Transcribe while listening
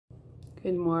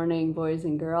Good morning, boys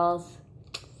and girls.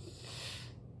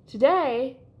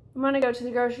 Today, I'm gonna go to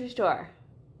the grocery store.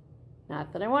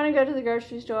 Not that I wanna go to the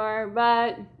grocery store,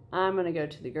 but I'm gonna go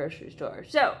to the grocery store.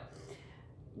 So,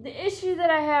 the issue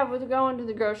that I have with going to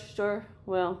the grocery store,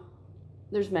 well,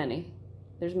 there's many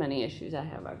issues I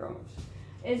have about going,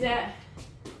 is that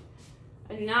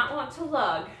I do not want to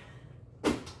lug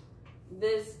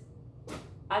this,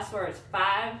 I swear it's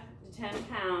 5 to 10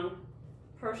 pound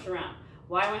purse around.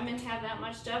 Why women have that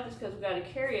much stuff is because we've got to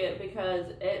carry it,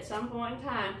 because at some point in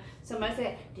time, somebody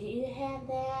said, do you have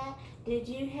that? Did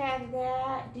you have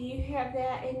that? Do you have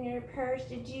that in your purse?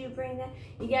 Did you bring that?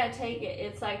 You got to take it.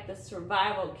 It's like the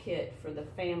survival kit for the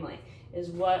family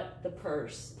is what the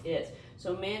purse is.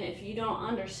 So men, if you don't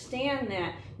understand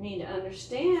that, you need to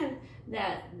understand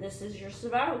that this is your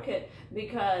survival kit,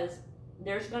 because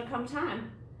there's going to come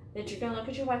time that you're going to look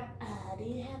at your wife, do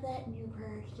you have that in your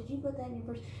purse? Did you put that in your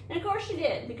purse? And of course you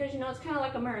did, because you know, it's kind of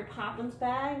like a Mary Poppins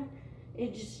bag.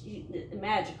 It just, the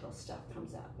magical stuff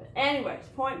comes out. But anyways,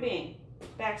 point being,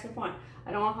 back to the point,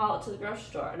 I don't want to haul it to the grocery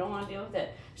store. I don't want to deal with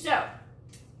it. So,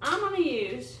 I'm going to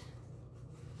use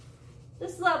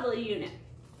this lovely unit.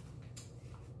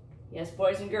 Yes,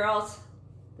 boys and girls,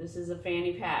 this is a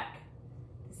fanny pack.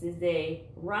 This is a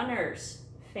runner's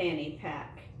fanny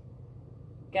pack.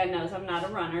 God knows I'm not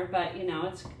a runner, but you know,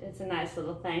 it's a nice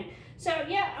little thing. So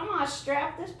yeah, I'm gonna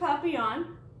strap this puppy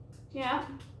on. Yeah,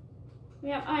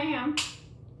 I am.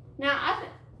 Now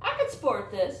I could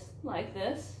sport this like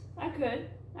this. I could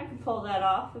pull that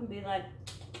off and be like,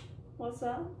 what's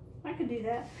up? I could do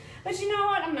that. But you know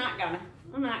what? I'm not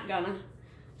gonna.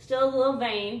 Still a little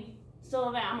vain.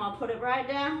 I'm gonna put it right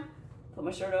down. Put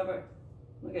my shirt over it.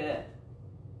 Look at that.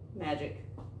 Magic.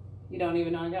 You don't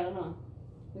even know I got it on.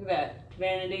 Look at that.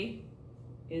 Vanity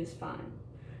is fine.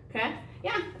 Okay?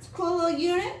 Yeah, it's a cool little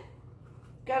unit.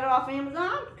 Got it off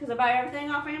Amazon, because I buy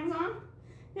everything off Amazon.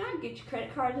 Yeah, get your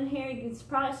credit cards in here. You can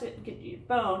probably get your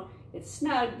phone. It's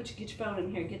snug, but you get your phone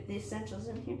in here. Get the essentials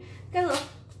in here. Got a little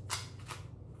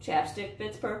chapstick,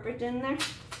 fits perfect in there.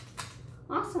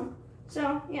 Awesome.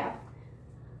 So, yeah.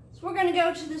 So we're going to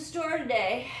go to the store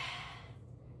today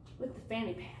with the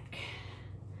fanny pack.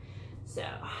 So,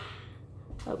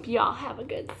 hope y'all have a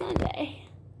good Sunday.